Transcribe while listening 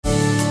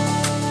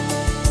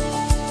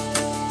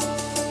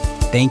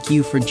Thank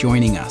you for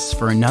joining us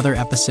for another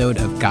episode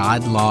of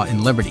God, Law,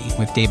 and Liberty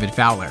with David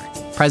Fowler,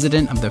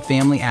 President of the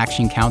Family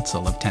Action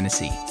Council of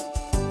Tennessee.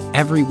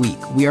 Every week,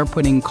 we are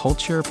putting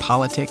culture,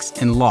 politics,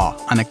 and law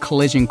on a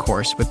collision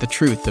course with the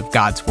truth of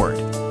God's Word.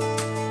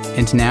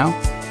 And now,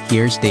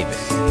 here's David.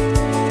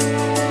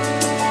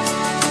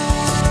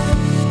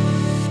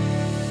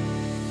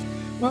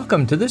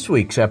 Welcome to this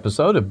week's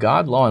episode of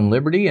God, Law, and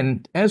Liberty.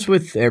 And as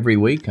with every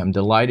week, I'm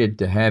delighted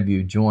to have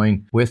you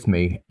join with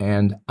me.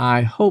 And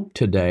I hope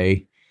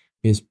today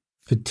is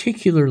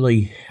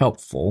particularly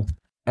helpful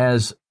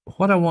as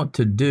what I want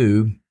to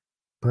do,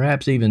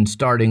 perhaps even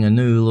starting a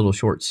new little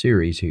short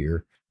series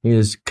here,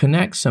 is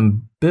connect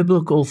some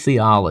biblical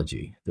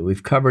theology that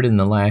we've covered in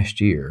the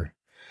last year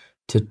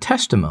to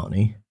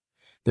testimony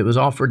that was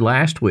offered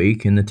last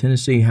week in the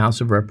Tennessee House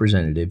of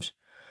Representatives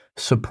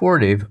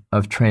supportive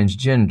of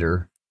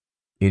transgender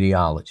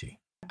ideology.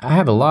 I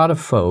have a lot of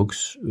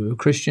folks,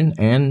 Christian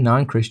and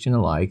non-Christian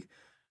alike,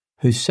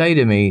 who say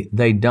to me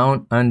they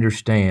don't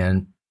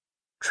understand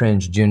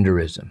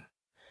transgenderism,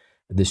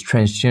 this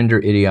transgender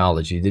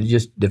ideology that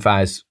just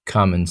defies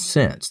common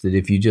sense, that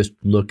if you just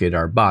look at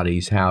our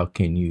bodies, how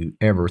can you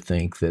ever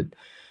think that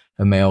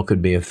a male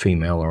could be a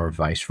female or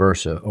vice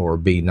versa or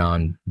be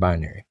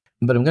non-binary?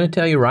 But I'm going to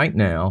tell you right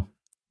now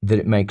that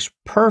it makes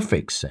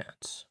perfect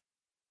sense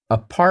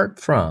apart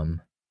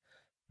from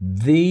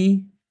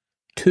the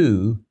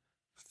two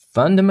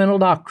fundamental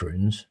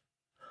doctrines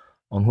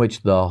on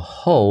which the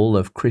whole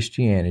of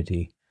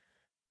Christianity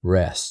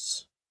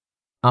rests.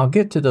 I'll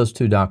get to those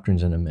two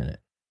doctrines in a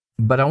minute,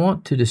 but I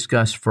want to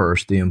discuss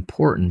first the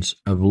importance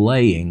of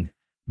laying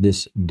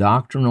this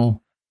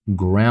doctrinal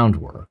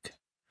groundwork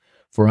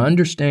for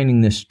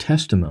understanding this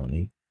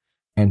testimony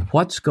and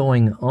what's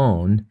going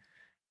on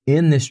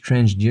in this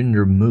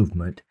transgender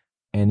movement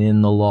and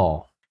in the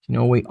law. You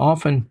know, we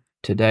often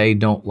today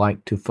don't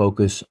like to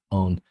focus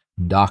on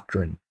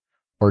doctrine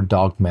or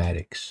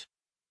dogmatics.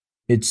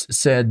 It's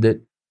said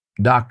that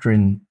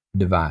doctrine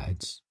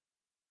divides,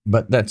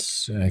 but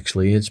that's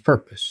actually its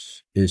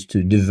purpose, is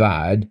to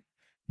divide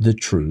the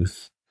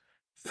truth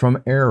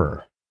from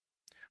error.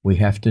 We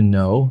have to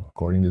know,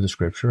 according to the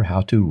Scripture,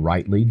 how to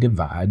rightly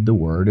divide the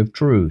word of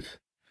truth.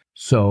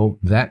 So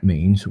that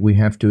means we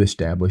have to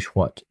establish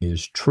what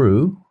is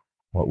true,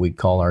 what we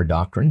call our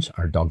doctrines,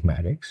 our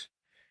dogmatics,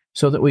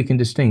 so that we can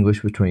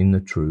distinguish between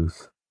the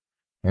truth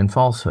and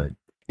falsehood.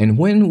 And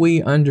when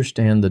we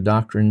understand the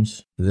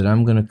doctrines that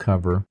I'm going to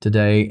cover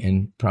today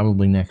and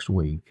probably next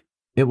week,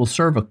 it will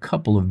serve a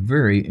couple of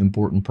very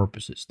important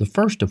purposes. The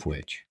first of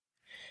which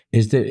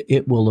is that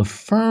it will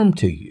affirm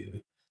to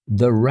you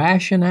the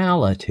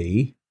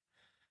rationality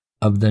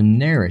of the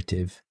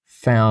narrative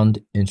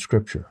found in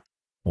Scripture.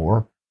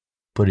 Or,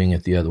 putting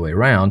it the other way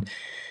around,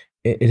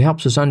 it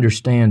helps us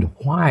understand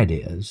why it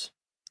is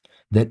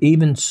that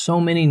even so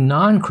many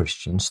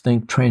non-Christians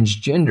think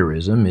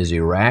transgenderism is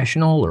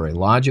irrational or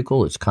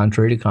illogical, it's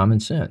contrary to common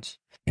sense.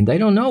 And they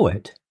don't know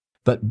it,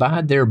 but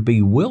by their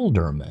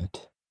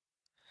bewilderment,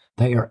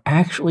 they are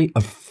actually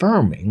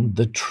affirming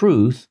the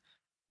truth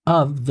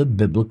of the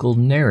biblical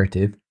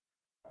narrative,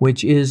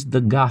 which is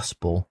the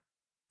gospel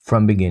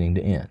from beginning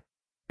to end.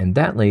 And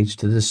that leads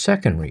to the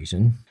second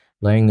reason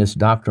laying this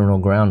doctrinal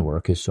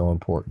groundwork is so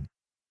important.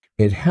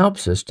 It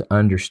helps us to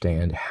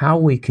understand how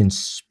we can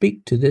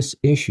speak to this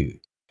issue,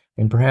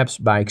 and perhaps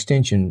by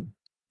extension,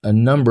 a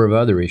number of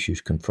other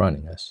issues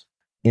confronting us,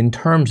 in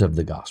terms of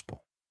the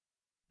gospel,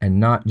 and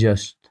not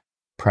just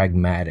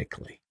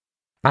pragmatically.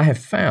 I have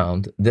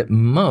found that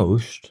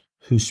most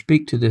who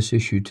speak to this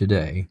issue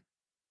today,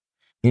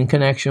 in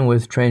connection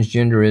with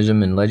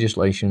transgenderism and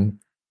legislation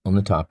on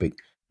the topic,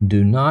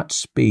 do not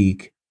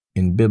speak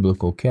in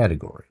biblical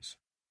categories,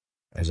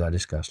 as I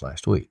discussed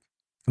last week,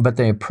 but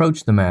they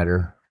approach the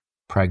matter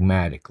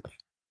pragmatically.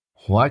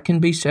 What can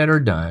be said or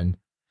done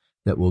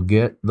that will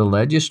get the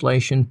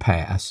legislation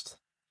passed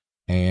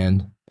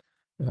and,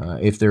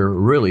 if they're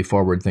really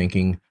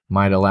forward-thinking,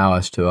 might allow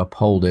us to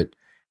uphold it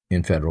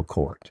in federal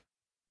court.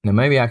 Now,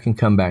 maybe I can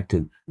come back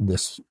to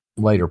this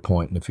later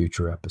point in a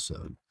future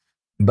episode.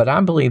 But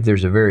I believe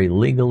there's a very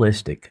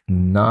legalistic,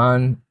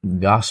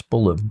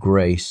 non-gospel of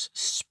grace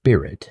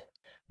spirit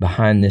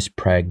behind this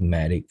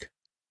pragmatic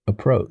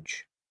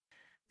approach.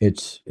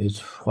 It's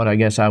what I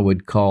guess I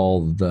would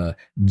call the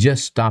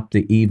just stop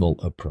the evil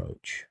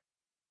approach,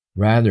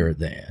 rather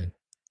than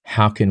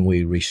how can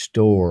we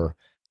restore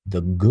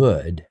the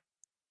good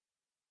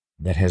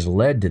that has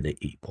led to the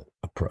evil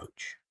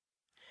approach.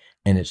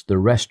 And it's the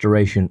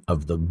restoration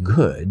of the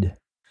good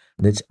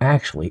that's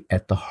actually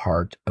at the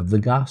heart of the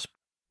gospel,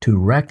 to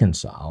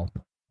reconcile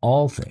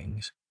all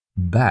things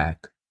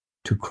back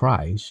to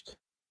Christ,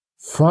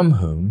 from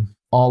whom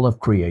all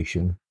of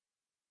creation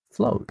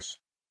flows.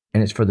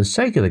 And it's for the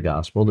sake of the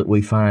gospel that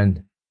we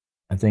find,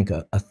 I think,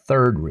 a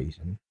third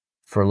reason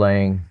for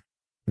laying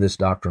this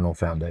doctrinal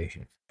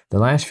foundation. The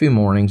last few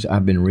mornings,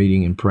 I've been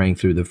reading and praying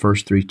through the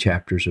first 3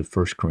 chapters of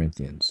 1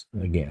 Corinthians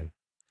again.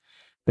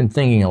 I've been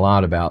thinking a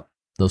lot about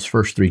those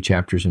first 3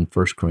 chapters in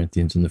 1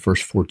 Corinthians and the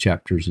first 4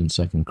 chapters in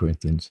 2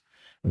 Corinthians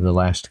the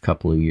last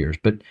couple of years.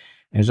 But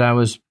as I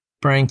was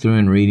praying through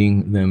and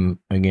reading them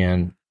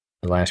again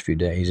the last few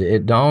days,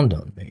 it dawned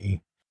on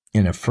me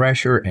in a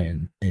fresher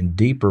and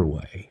deeper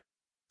way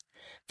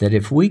that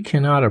if we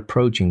cannot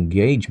approach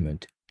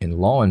engagement in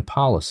law and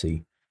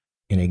policy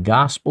in a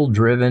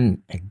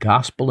gospel-driven and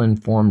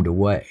gospel-informed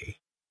way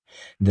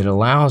that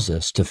allows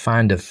us to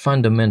find a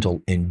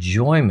fundamental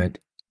enjoyment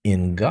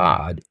in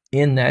God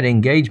in that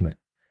engagement,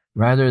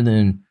 rather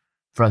than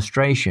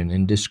frustration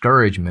and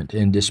discouragement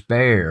and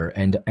despair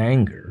and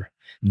anger,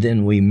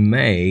 then we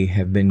may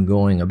have been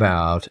going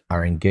about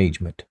our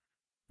engagement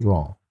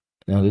wrong.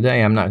 Now,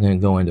 today I'm not going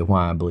to go into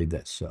why I believe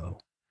that's so.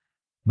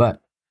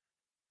 But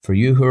for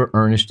you who are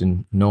earnest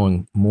in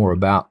knowing more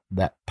about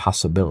that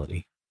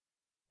possibility,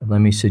 let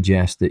me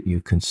suggest that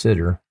you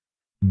consider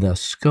the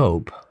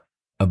scope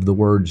of the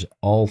words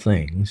all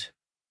things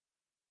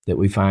that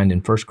we find in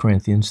 1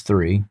 Corinthians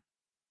 3,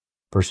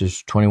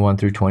 verses 21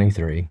 through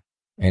 23,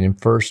 and in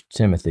 1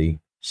 Timothy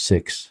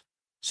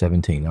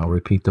 6:17. I'll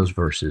repeat those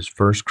verses.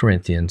 1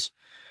 Corinthians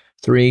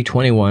 3,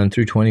 21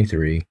 through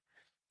 23,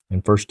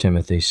 and 1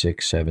 Timothy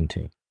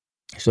 6:17.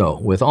 So,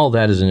 with all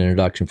that as an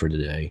introduction for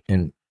today,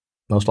 and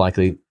most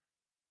likely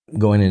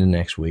going into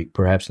next week,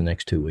 perhaps the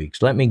next 2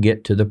 weeks, let me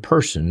get to the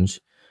persons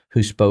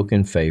who spoke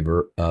in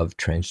favor of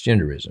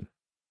transgenderism.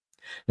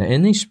 Now,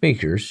 in these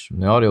speakers,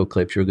 the audio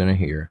clips you're going to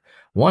hear,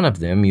 one of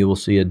them you will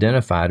see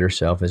identified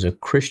herself as a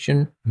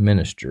Christian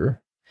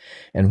minister,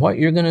 and what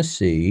you're going to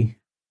see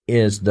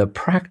is the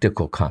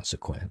practical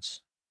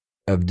consequence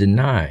of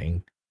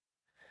denying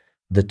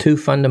the two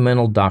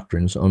fundamental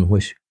doctrines on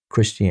which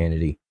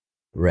Christianity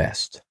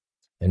rests.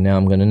 And now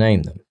I'm going to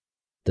name them: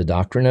 the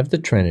doctrine of the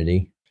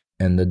Trinity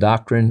and the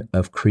doctrine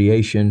of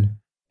creation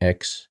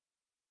ex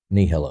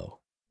nihilo.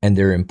 And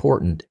they're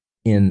important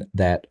in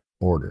that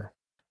order.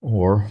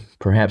 Or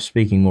perhaps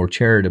speaking more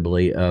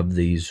charitably of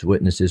these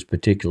witnesses,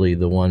 particularly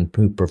the one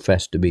who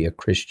professed to be a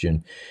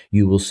Christian,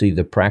 you will see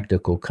the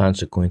practical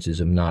consequences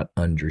of not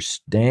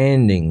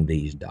understanding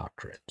these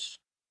doctrines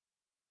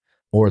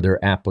or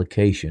their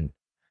application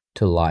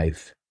to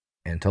life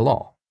and to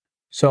law.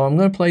 So I'm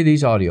going to play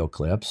these audio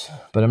clips,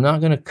 but I'm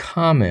not going to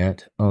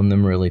comment on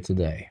them really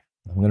today.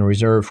 I'm going to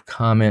reserve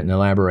comment and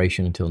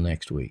elaboration until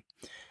next week.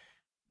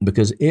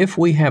 Because if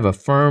we have a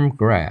firm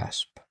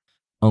grasp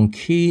on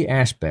key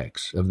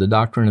aspects of the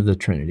doctrine of the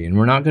Trinity, and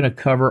we're not going to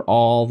cover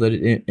all that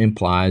it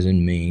implies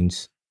and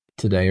means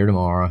today or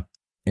tomorrow,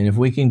 and if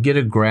we can get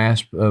a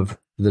grasp of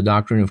the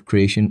doctrine of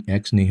creation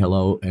ex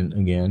nihilo, and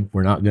again,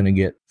 we're not going to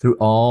get through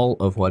all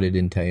of what it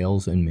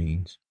entails and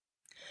means,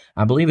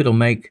 I believe it'll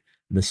make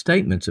the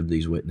statements of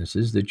these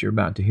witnesses that you're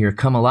about to hear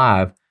come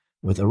alive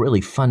with a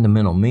really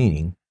fundamental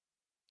meaning,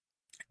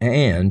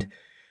 and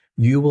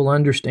you will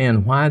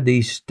understand why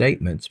these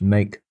statements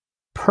make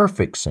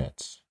perfect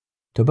sense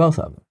to both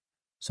of them.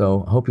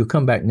 So I hope you'll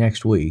come back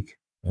next week,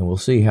 and we'll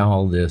see how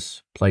all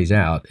this plays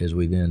out as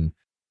we then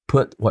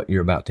put what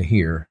you're about to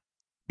hear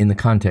in the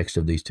context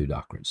of these two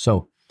doctrines.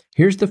 So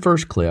here's the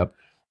first clip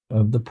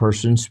of the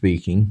person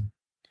speaking,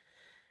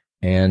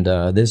 and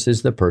this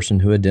is the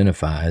person who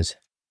identifies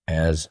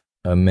as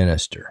a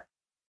minister.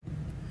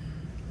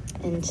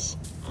 And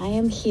I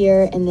am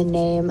here in the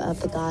name of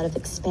the God of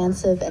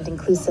expansive and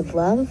inclusive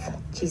love,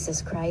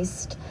 Jesus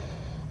Christ,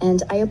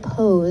 and I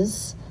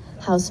oppose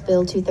House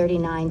Bill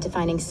 239,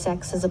 defining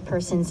sex as a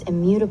person's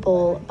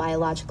immutable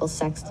biological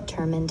sex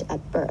determined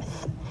at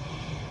birth.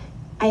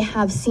 I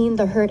have seen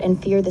the hurt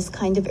and fear this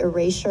kind of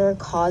erasure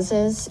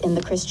causes in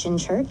the Christian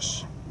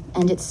church,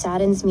 and it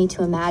saddens me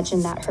to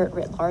imagine that hurt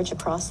writ large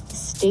across the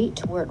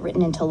state were it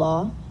written into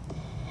law.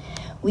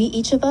 We,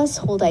 each of us,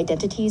 hold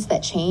identities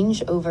that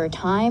change over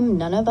time.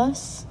 None of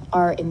us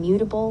are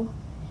immutable.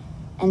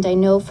 And I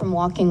know from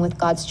walking with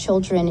God's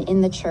children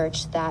in the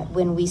church that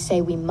when we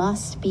say we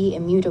must be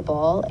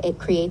immutable, it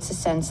creates a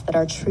sense that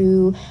our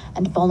true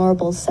and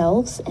vulnerable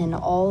selves and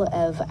all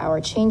of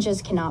our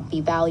changes cannot be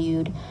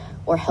valued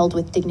or held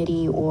with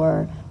dignity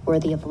or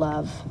worthy of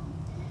love.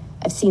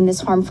 I've seen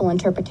this harmful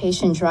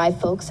interpretation drive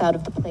folks out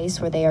of the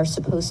place where they are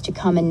supposed to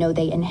come and know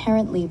they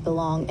inherently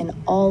belong in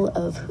all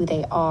of who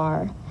they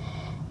are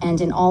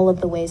and in all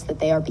of the ways that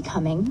they are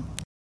becoming.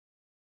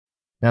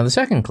 Now, the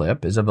second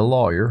clip is of a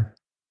lawyer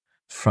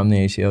from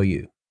the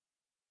ACLU.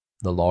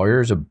 The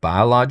lawyer is a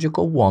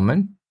biological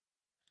woman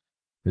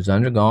who's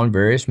undergone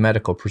various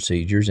medical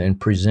procedures and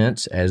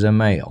presents as a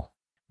male.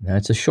 Now,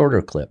 it's a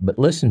shorter clip, but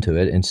listen to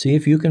it and see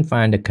if you can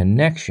find a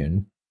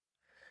connection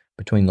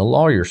between the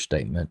lawyer's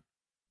statement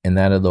and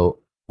that of the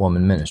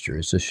woman minister.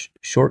 It's a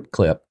short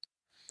clip,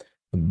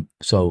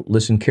 so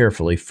listen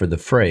carefully for the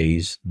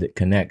phrase that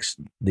connects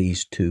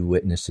these two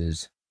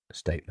witnesses'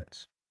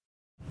 statements.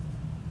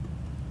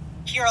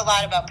 Hear a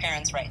lot about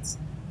parents' rights.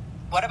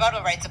 What about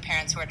the rights of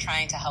parents who are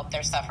trying to help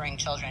their suffering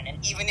children?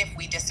 And even if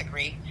we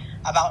disagree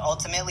about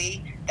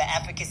ultimately the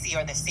efficacy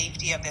or the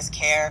safety of this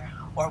care,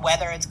 or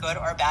whether it's good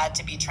or bad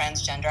to be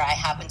transgender, I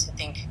happen to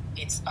think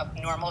it's a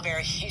normal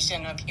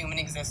variation of human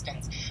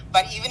existence.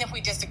 But even if we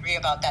disagree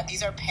about that,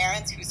 these are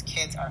parents whose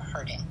kids are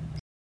hurting.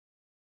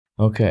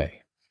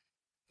 Okay,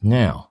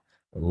 now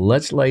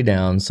let's lay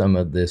down some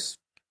of this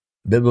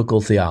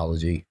biblical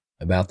theology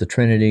about the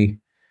Trinity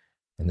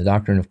and the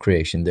doctrine of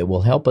creation that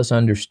will help us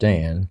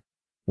understand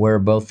where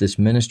both this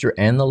minister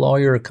and the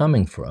lawyer are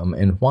coming from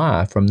and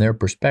why, from their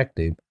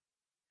perspective,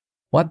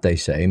 what they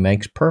say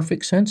makes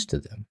perfect sense to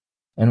them.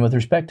 And with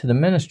respect to the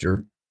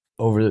minister,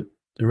 over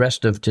the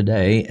rest of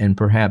today, and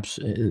perhaps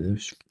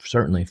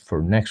certainly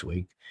for next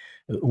week,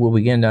 we'll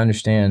begin to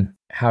understand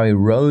how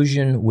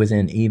erosion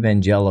within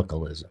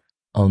evangelicalism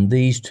on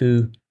these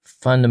two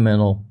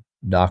fundamental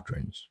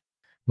doctrines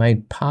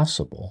made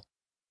possible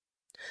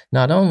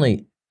not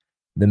only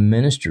the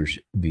minister's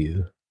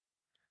view,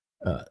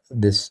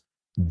 this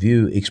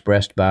view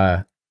expressed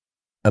by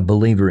a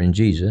believer in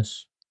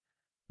Jesus,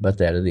 but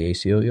that of the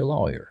ACLU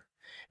lawyer.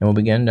 And we'll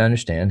begin to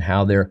understand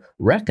how they're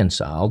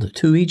reconciled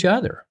to each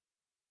other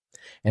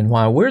and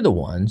why we're the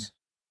ones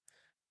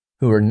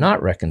who are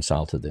not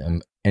reconciled to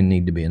them and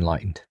need to be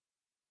enlightened.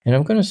 And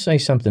I'm going to say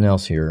something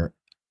else here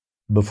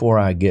before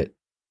I get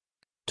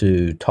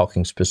to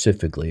talking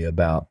specifically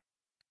about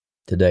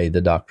today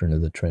the doctrine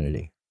of the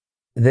Trinity.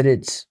 That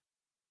it's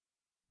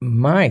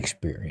my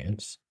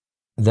experience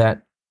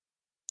that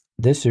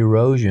this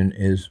erosion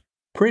is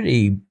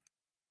pretty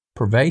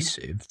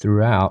pervasive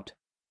throughout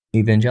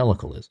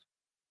evangelicalism.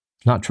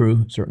 Not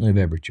true, certainly, of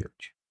every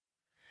church.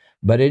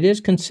 But it is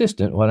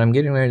consistent, what I'm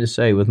getting ready to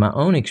say, with my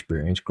own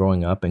experience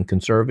growing up in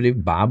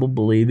conservative,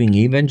 Bible-believing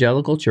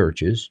evangelical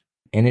churches,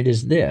 and it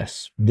is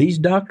this. These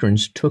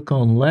doctrines took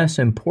on less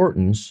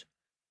importance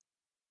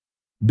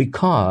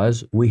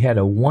because we had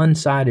a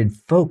one-sided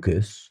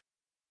focus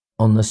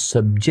on the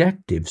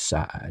subjective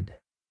side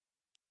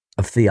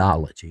of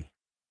theology,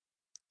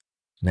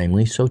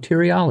 namely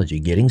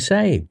soteriology, getting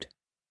saved.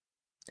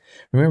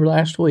 Remember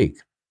last week,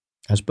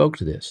 I spoke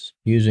to this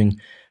using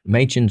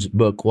Machen's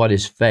book, What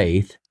is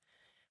Faith,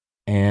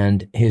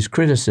 and his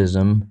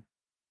criticism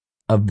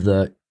of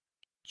the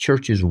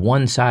church's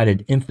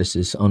one-sided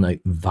emphasis on a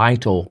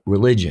vital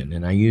religion.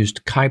 And I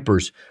used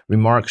Kuyper's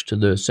remarks to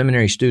the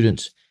seminary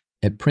students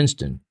at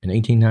Princeton in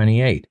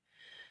 1898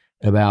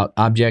 about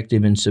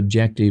objective and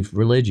subjective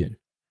religion.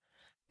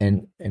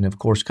 And of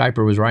course,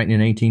 Kuyper was writing in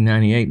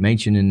 1898,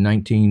 Machen in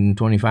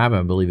 1925,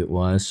 I believe it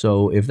was.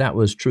 So if that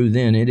was true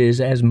then, it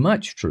is as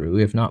much true,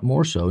 if not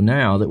more so,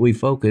 now that we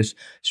focus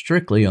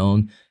strictly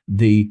on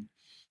the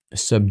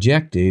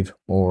subjective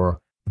or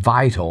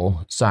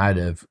vital side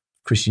of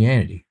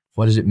Christianity.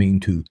 What does it mean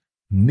to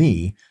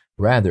me,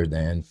 rather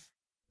than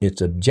its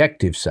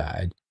objective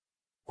side,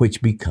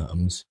 which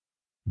becomes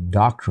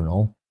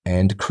doctrinal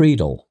and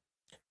creedal.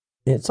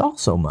 It's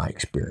also my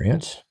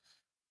experience,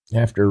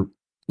 after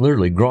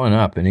literally growing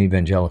up in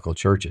evangelical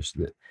churches,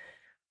 that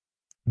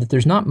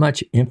there's not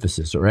much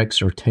emphasis or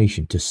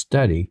exhortation to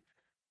study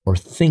or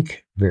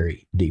think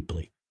very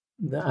deeply.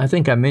 I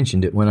think I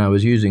mentioned it when I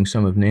was using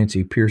some of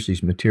Nancy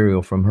Pearcey's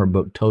material from her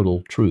book,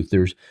 Total Truth.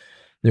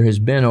 There has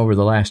been, over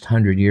the last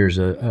 100 years,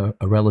 a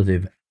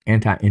relative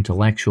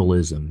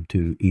anti-intellectualism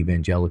to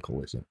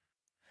evangelicalism.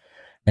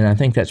 And I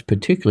think that's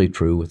particularly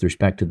true with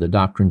respect to the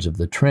doctrines of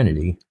the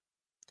Trinity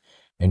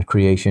and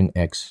creation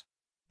ex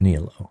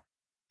nihilo.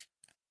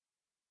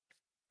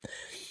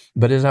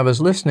 But as I was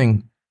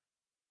listening,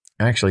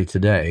 actually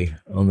today,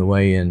 on the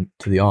way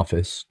into the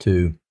office,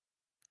 to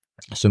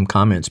some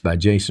comments by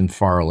Jason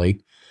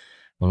Farley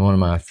on one of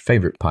my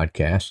favorite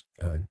podcasts,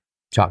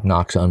 Chuck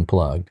Knox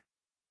Unplugged,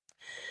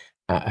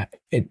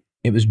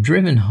 it was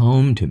driven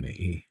home to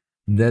me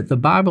that the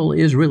Bible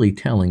is really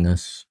telling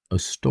us a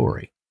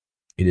story.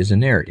 It is a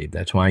narrative.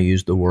 That's why I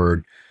used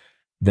the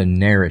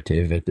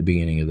narrative at the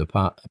beginning of the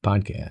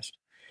podcast.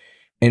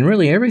 And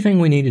really everything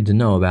we needed to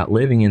know about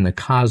living in the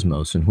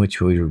cosmos in which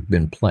we've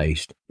been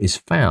placed is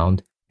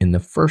found in the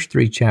first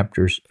 3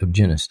 chapters of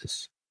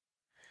Genesis.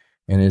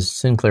 And as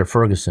Sinclair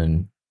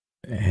Ferguson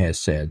has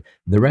said,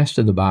 the rest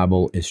of the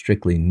Bible is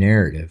strictly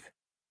narrative,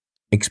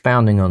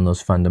 expounding on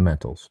those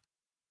fundamentals: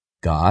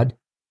 God,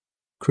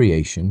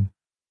 creation,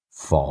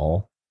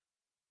 fall,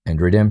 and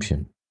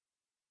redemption.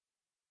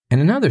 And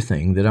another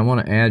thing that I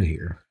want to add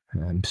here,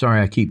 I'm sorry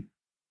I keep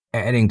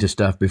adding to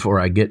stuff before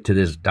I get to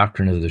this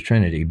doctrine of the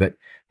Trinity, but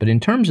in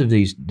terms of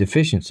these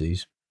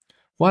deficiencies,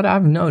 what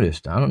I've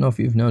noticed, I don't know if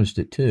you've noticed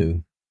it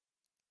too,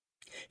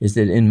 is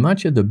that in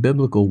much of the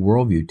biblical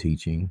worldview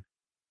teaching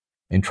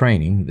and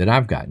training that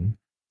I've gotten,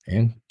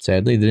 and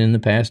sadly that in the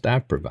past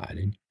I've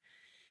provided,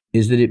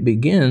 is that it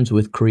begins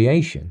with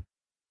creation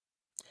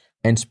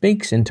and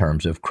speaks in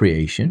terms of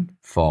creation,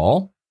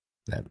 fall,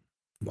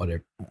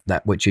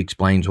 that which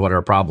explains what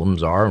our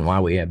problems are and why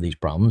we have these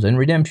problems, and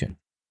redemption.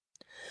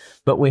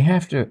 But we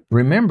have to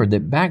remember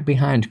that back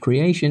behind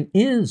creation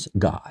is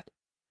God.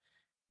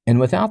 And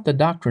without the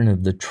doctrine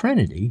of the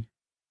Trinity,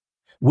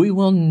 we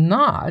will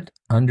not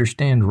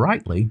understand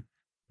rightly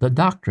the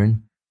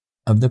doctrine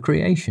of the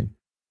creation.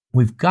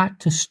 We've got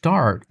to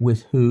start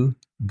with who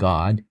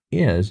God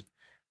is.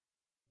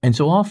 And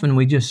so often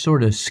we just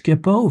sort of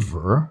skip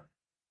over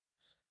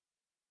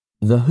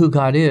the who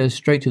God is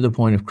straight to the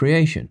point of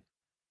creation.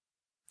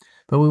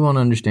 But we won't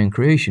understand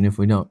creation if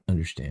we don't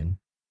understand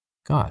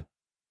God.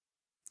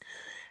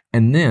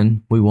 And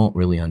then we won't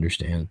really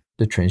understand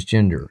the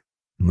transgender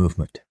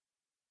movement.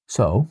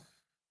 So,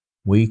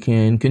 We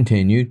can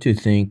continue to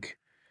think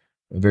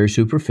very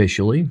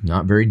superficially,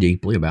 not very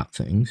deeply about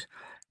things.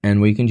 And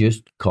we can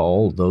just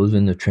call those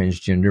in the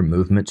transgender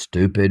movement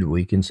stupid.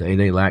 We can say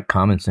they lack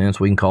common sense.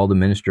 We can call the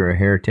minister a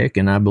heretic,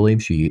 and I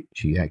believe she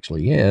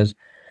actually is.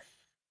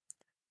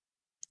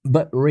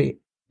 But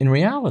in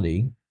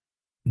reality,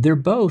 they're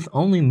both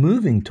only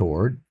moving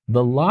toward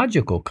the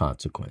logical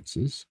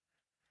consequences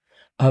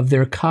of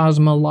their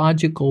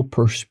cosmological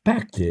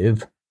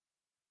perspective.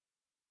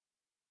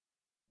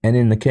 And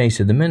in the case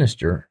of the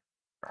minister,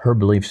 her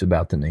beliefs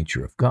about the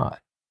nature of God.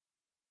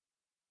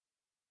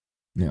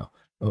 Now,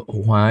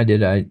 why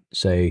did I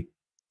say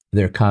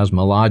their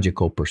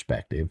cosmological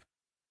perspective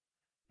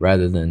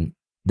rather than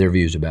their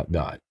views about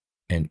God?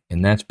 And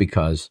that's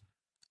because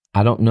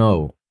I don't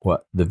know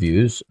what the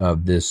views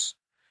of this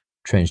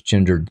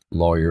transgendered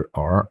lawyer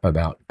are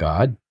about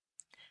God.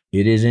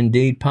 It is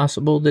indeed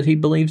possible that he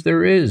believes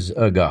there is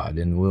a God,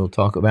 and we'll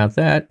talk about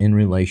that in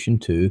relation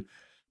to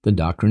the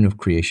doctrine of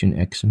creation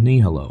ex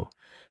nihilo.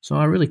 So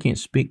I really can't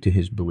speak to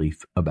his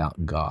belief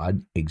about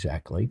God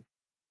exactly.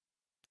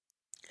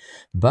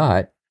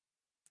 But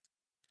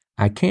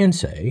I can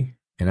say,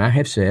 and I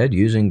have said,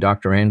 using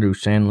Dr. Andrew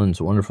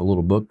Sandlin's wonderful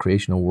little book,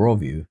 Creational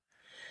Worldview,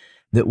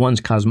 that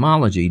one's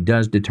cosmology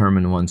does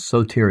determine one's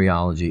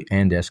soteriology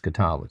and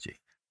eschatology.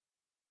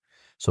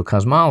 So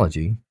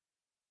cosmology,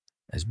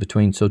 as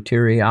between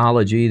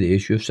soteriology, the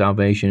issue of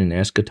salvation, and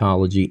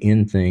eschatology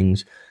in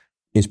things,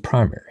 is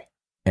primary.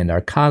 And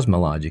our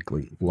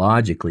cosmologically,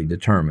 logically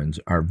determines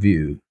our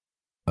view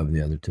of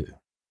the other two.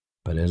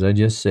 But as I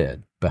just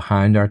said,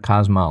 behind our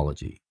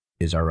cosmology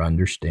is our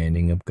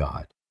understanding of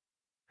God,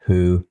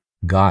 who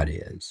God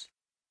is,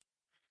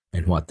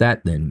 and what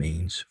that then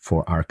means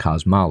for our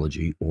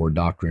cosmology or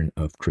doctrine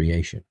of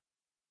creation.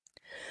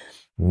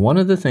 One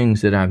of the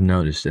things that I've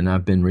noticed and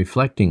I've been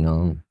reflecting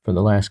on for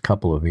the last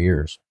couple of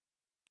years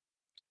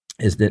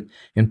is that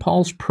in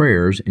Paul's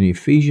prayers in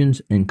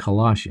Ephesians and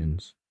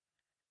Colossians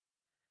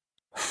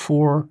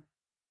for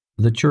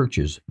the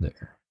churches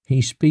there,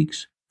 he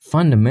speaks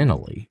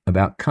fundamentally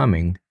about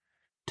coming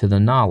to the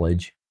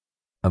knowledge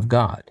of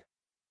God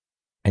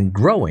and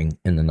growing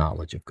in the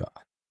knowledge of God.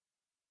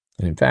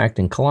 And in fact,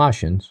 in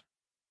Colossians,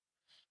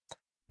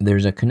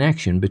 there's a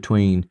connection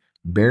between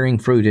bearing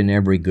fruit in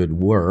every good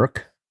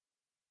work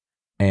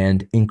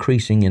and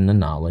increasing in the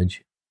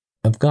knowledge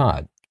of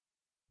God.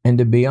 And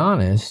to be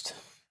honest,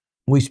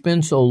 we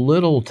spend so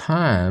little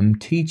time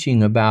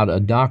teaching about a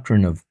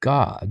doctrine of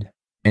God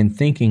and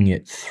thinking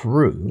it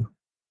through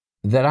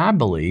that I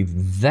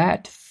believe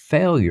that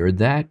failure,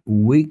 that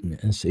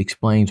weakness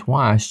explains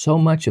why so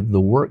much of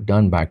the work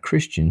done by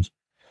Christians,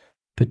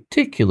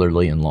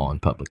 particularly in law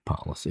and public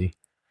policy,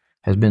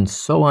 has been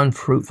so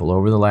unfruitful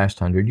over the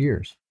last 100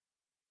 years.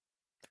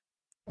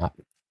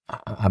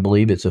 I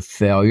believe it's a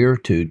failure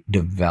to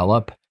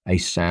develop a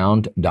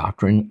sound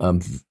doctrine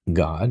of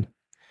God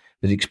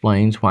that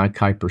explains why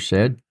Kuyper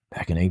said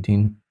back in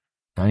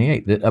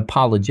 1898 that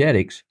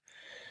apologetics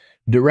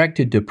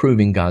directed to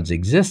proving God's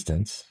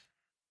existence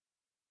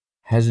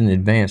hasn't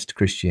advanced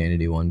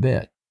Christianity one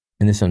bit.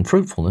 And this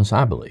unfruitfulness,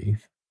 I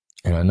believe,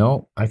 and I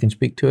know I can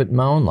speak to it in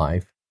my own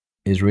life,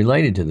 is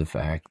related to the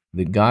fact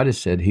that God has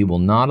said he will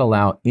not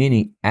allow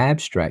any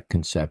abstract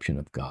conception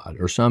of God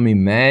or some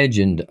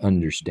imagined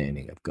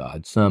understanding of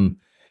God, some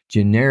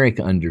generic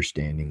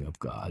understanding of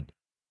God,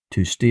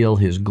 to steal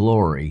his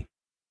glory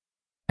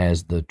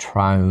as the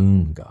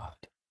triune God.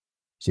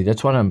 See,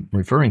 that's what I'm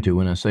referring to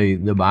when I say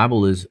the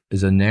Bible is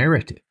a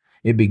narrative.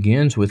 It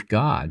begins with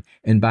God,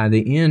 and by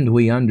the end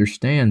we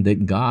understand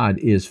that God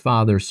is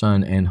Father,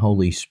 Son, and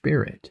Holy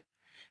Spirit,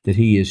 that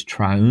he is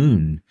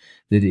triune,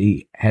 that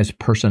he has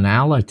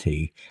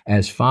personality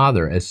as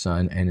Father, as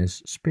Son, and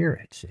as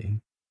Spirit,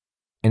 see?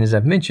 And as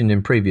I've mentioned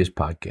in previous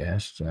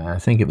podcasts, I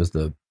think it was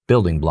the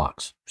Building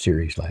Blocks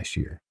series last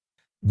year,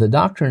 the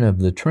doctrine of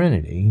the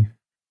Trinity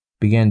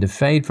began to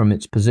fade from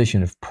its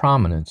position of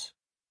prominence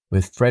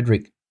with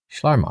Friedrich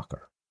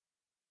Schleiermacher,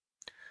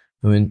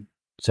 who in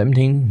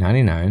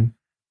 1799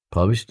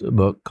 published a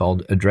book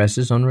called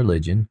Addresses on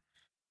Religion,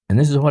 and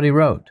this is what he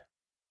wrote.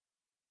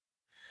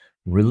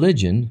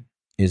 Religion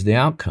is the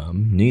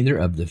outcome neither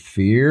of the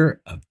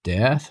fear of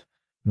death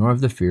nor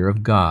of the fear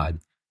of God.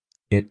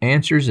 It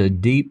answers a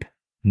deep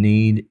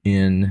need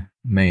in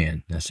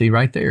man. Now see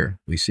right there,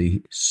 we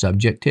see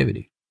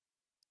subjectivity.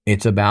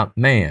 It's about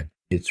man.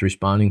 It's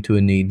responding to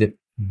a need that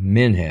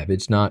men have.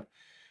 It's not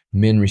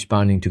men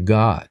responding to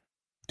God,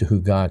 to who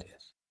God is.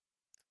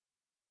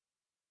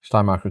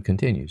 Schleiermacher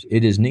continues,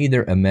 it is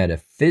neither a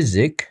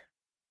metaphysic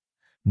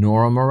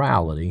nor a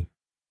morality,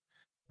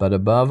 but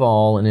above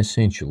all and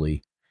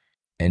essentially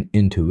an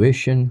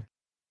intuition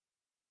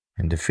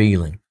and a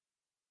feeling.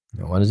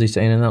 Now, what is he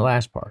saying in the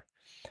last part?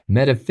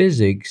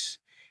 Metaphysics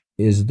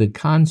is the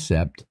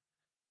concept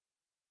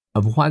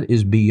of what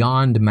is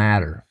beyond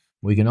matter.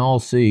 We can all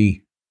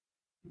see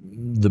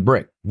the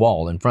brick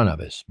wall in front of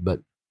us,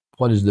 but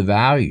what is the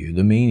value,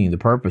 the meaning, the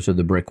purpose of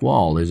the brick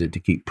wall? Is it to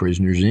keep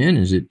prisoners in?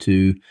 Is it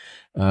to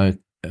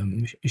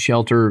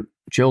shelter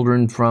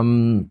children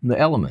from the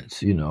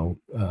elements,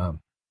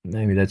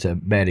 maybe that's a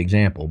bad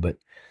example, but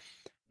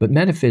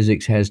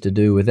metaphysics has to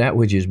do with that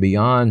which is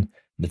beyond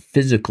the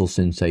physical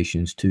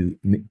sensations to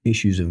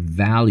issues of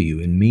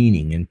value and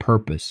meaning and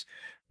purpose,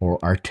 or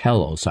our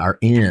telos, our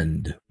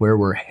end, where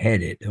we're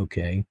headed,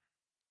 okay?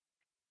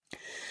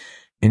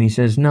 And he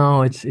says,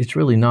 no, it's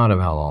really not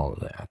about all of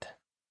that.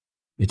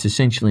 It's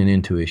essentially an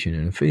intuition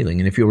and a feeling.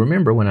 And if you'll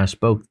remember when I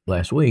spoke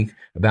last week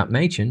about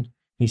Machen,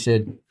 he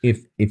said,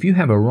 if you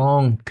have a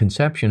wrong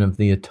conception of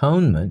the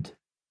atonement,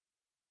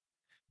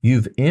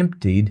 you've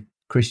emptied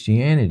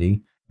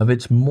Christianity of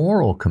its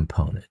moral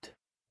component.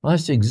 Well,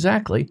 that's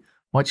exactly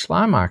what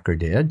Schleiermacher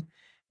did.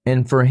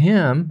 And for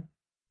him,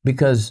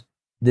 because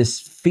this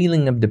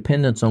feeling of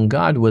dependence on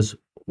God was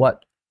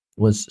what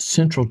was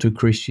central to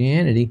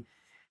Christianity,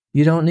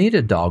 you don't need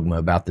a dogma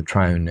about the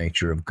triune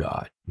nature of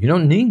God. You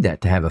don't need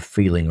that to have a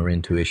feeling or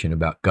intuition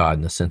about God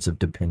in the sense of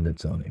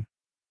dependence on Him.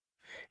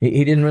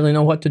 He didn't really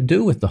know what to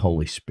do with the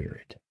Holy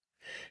Spirit.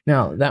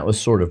 Now, that was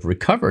sort of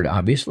recovered,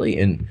 obviously,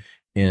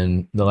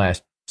 in the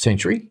last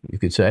century, you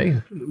could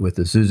say, with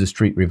the Azusa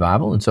Street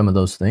revival and some of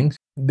those things,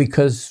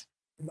 because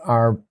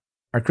our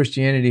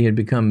Christianity had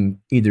become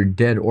either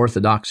dead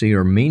orthodoxy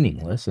or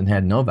meaningless and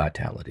had no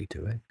vitality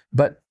to it.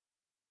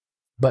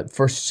 But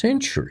for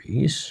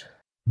centuries,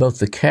 both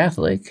the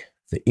Catholic,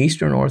 the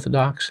Eastern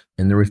Orthodox,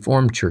 and the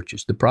Reformed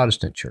churches, the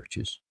Protestant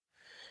churches,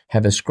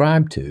 have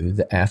ascribed to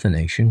the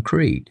Athanasian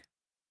Creed.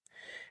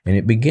 And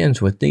it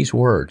begins with these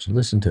words.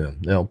 Listen to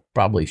them. They'll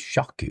probably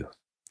shock you.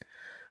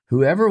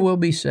 Whoever will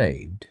be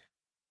saved,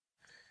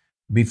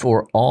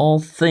 before all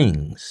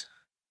things,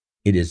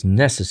 it is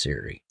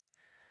necessary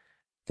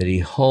that he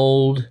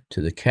hold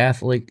to the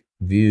Catholic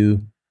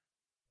view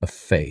of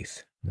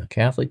faith. Now,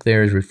 Catholic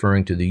there is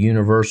referring to the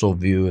universal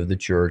view of the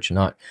church,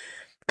 not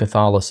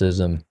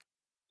Catholicism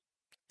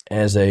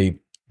as a,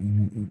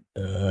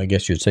 I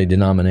guess you'd say,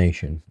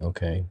 denomination,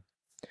 okay?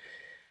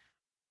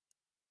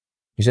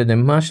 He said they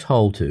must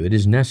hold to, it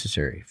is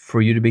necessary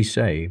for you to be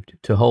saved,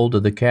 to hold to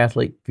the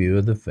Catholic view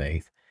of the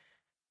faith.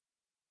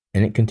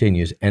 And it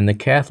continues, and the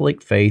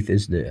Catholic faith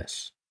is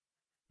this,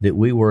 that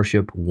we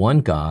worship one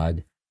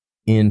God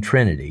in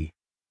Trinity,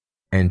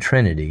 and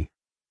Trinity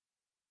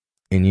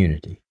in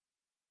unity.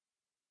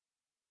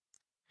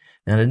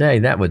 Now today,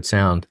 that would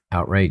sound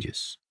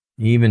outrageous,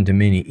 even to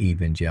many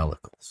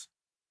evangelicals.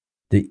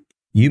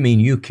 You mean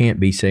you can't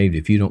be saved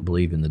if you don't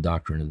believe in the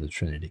doctrine of the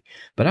Trinity.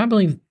 But I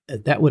believe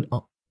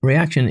that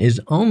reaction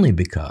is only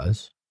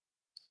because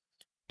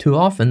too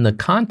often the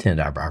content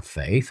of our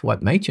faith,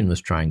 what Machen was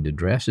trying to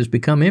address, has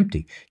become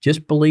empty.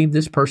 Just believe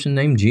this person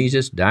named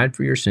Jesus died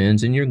for your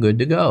sins and you're good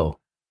to go.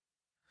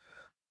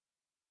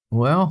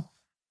 Well,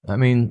 I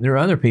mean, there are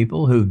other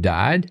people who've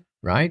died,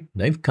 right?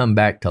 They've come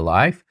back to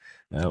life.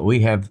 We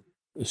have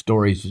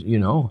stories,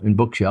 in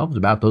bookshelves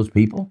about those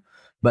people.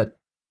 But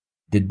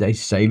did they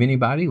save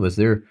anybody? Was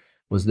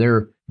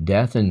their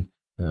death and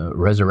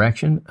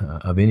resurrection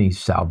of any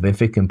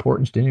salvific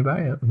importance to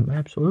anybody?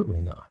 Absolutely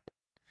not.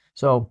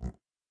 So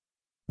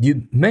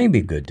you may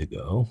be good to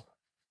go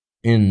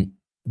in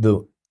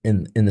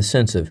the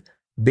sense of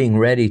being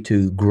ready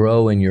to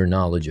grow in your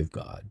knowledge of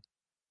God.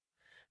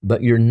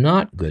 But you're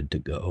not good to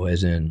go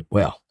as in,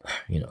 well,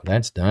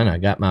 that's done. I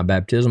got my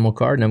baptismal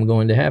card and I'm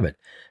going to heaven.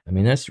 I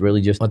mean, that's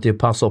really just what the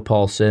Apostle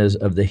Paul says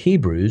of the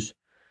Hebrews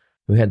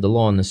who had the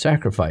law and the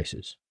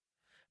sacrifices.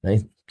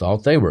 They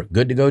thought they were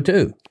good to go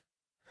too.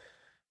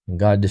 And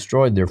God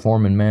destroyed their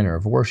form and manner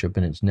of worship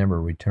and it's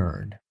never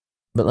returned.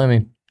 But let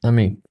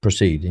me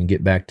proceed and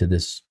get back to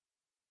this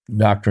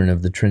doctrine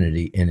of the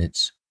Trinity and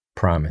its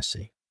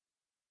primacy.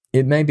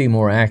 It may be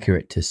more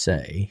accurate to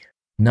say,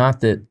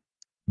 not that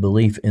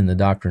belief in the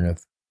doctrine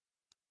of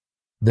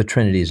the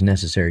Trinity is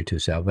necessary to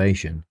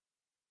salvation,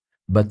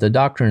 but the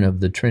doctrine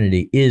of the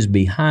Trinity is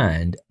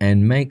behind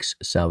and makes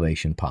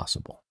salvation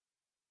possible.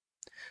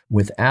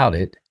 Without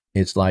it,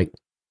 it's like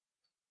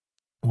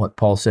what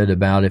Paul said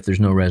about if there's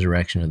no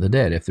resurrection of the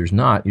dead. If there's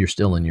not, you're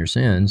still in your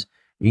sins.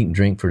 Eat and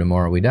drink, for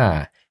tomorrow we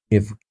die.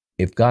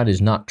 If God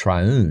is not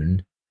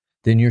triune,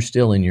 then you're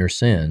still in your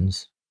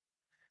sins,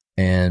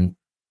 and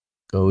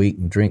go eat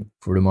and drink,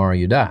 for tomorrow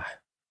you die.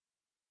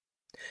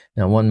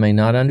 Now, one may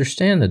not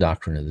understand the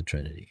doctrine of the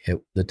Trinity at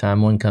the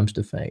time one comes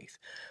to faith,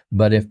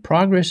 but if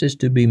progress is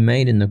to be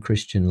made in the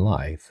Christian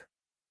life,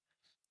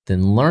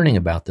 then learning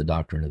about the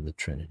doctrine of the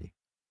Trinity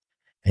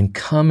and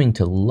coming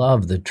to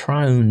love the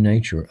triune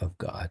nature of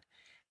God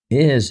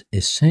is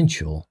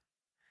essential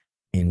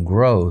in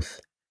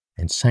growth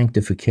and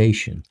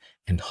sanctification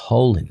and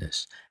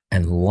holiness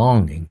and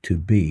longing to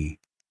be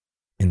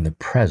in the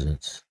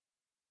presence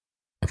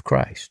of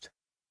Christ.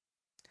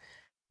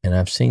 And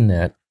I've seen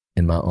that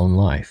in my own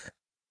life.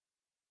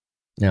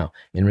 Now,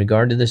 in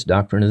regard to this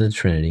doctrine of the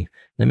Trinity,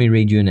 let me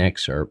read you an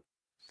excerpt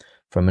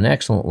from an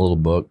excellent little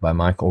book by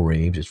Michael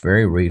Reeves. It's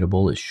very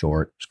readable, it's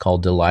short. It's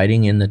called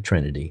Delighting in the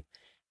Trinity,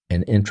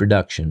 an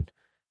Introduction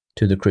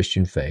to the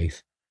Christian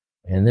Faith.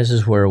 And this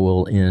is where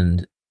we'll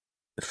end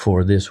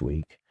for this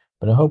week.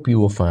 But I hope you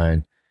will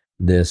find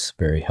this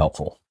very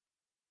helpful.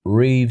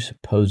 Reeves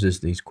poses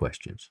these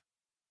questions.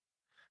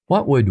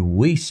 What would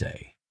we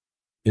say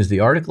is the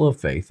article of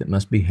faith that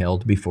must be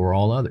held before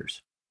all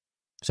others.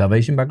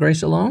 Salvation by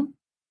grace alone?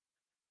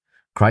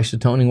 Christ's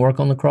atoning work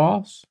on the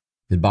cross?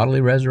 His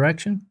bodily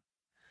resurrection?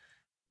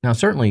 Now,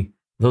 certainly,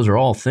 those are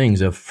all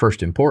things of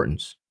first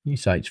importance. He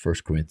cites 1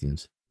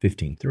 Corinthians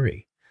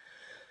 15:3.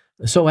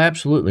 So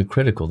absolutely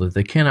critical that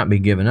they cannot be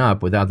given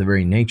up without the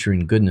very nature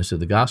and goodness of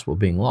the gospel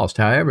being lost.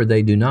 However,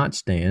 they do not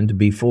stand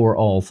before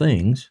all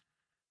things,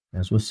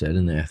 as was said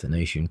in the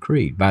Athanasian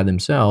Creed. By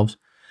themselves,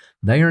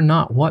 they are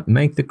not what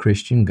make the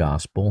Christian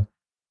gospel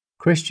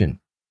Christian.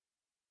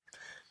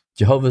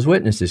 Jehovah's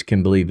Witnesses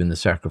can believe in the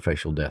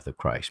sacrificial death of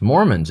Christ.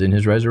 Mormons in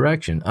his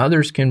resurrection.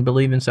 Others can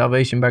believe in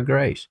salvation by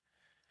grace.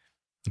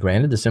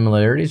 Granted, the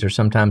similarities are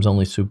sometimes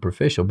only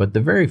superficial, but the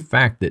very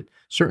fact that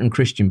certain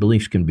Christian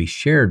beliefs can be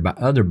shared by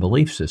other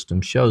belief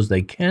systems shows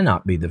they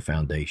cannot be the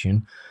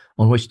foundation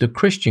on which the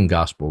Christian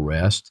gospel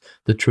rests,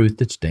 the truth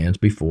that stands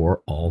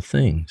before all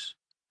things.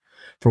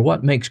 For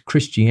what makes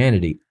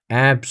Christianity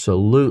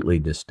absolutely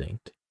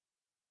distinct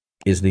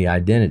is the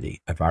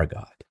identity of our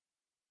God,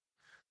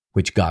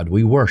 which God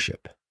we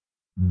worship.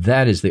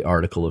 That is the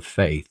article of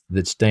faith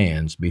that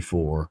stands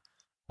before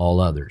all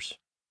others.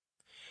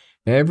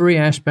 Every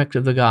aspect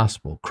of the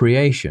gospel,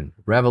 creation,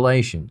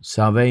 revelation,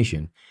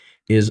 salvation,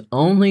 is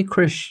only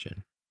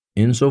Christian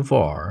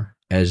insofar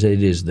as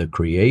it is the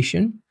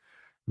creation,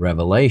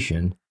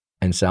 revelation,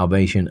 and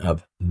salvation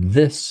of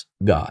this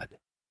God,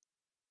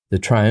 the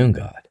triune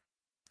God.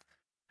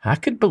 I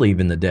could believe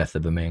in the death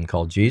of a man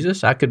called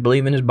Jesus. I could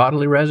believe in his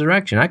bodily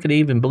resurrection. I could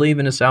even believe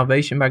in his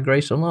salvation by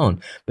grace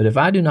alone. But if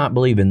I do not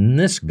believe in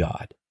this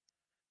God,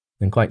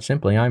 then quite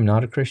simply, I'm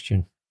not a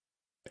Christian.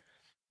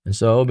 And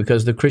so,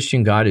 because the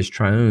Christian God is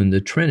triune,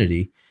 the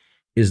Trinity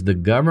is the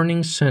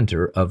governing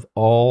center of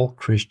all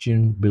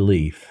Christian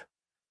belief,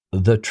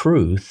 the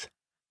truth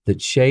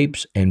that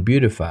shapes and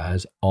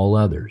beautifies all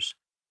others.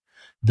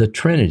 The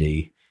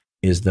Trinity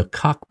is the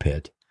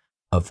cockpit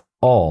of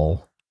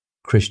all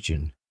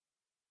Christian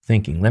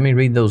thinking. Let me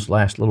read those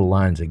last little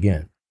lines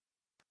again.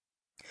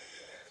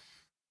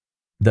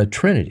 The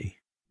Trinity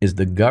is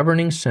the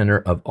governing center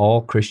of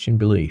all Christian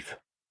belief,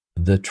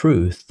 the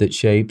truth that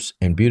shapes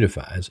and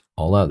beautifies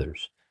all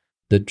others.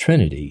 The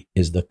Trinity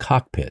is the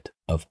cockpit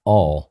of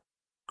all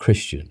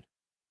Christian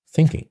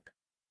thinking.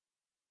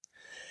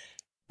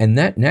 And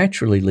that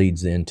naturally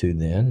leads into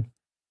then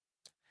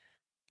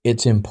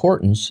its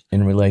importance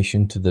in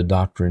relation to the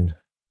doctrine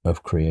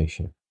of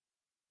creation.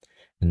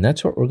 And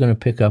that's what we're going to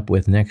pick up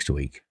with next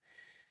week,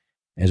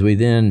 as we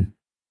then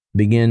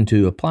begin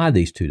to apply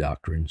these two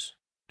doctrines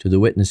to the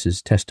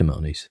witnesses'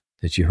 testimonies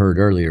that you heard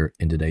earlier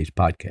in today's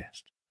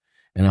podcast.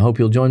 And I hope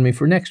you'll join me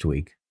for next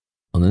week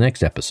on the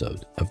next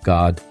episode of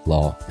God,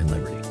 Law, and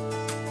Liberty.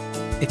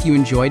 If you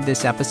enjoyed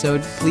this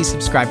episode, please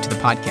subscribe to the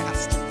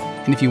podcast.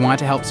 And if you want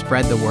to help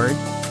spread the word,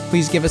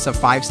 please give us a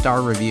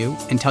 5-star review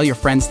and tell your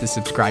friends to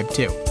subscribe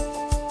too.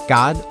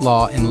 God,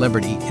 Law, and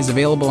Liberty is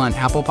available on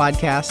Apple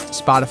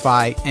Podcasts,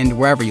 Spotify, and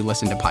wherever you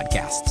listen to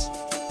podcasts.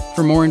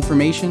 For more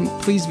information,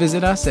 please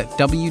visit us at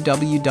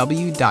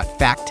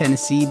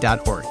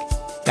www.facttennessee.org.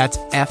 That's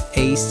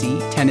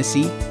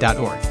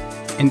factennessee.org.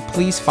 And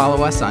please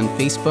follow us on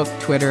Facebook,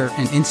 Twitter,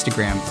 and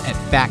Instagram at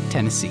Fact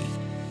Tennessee.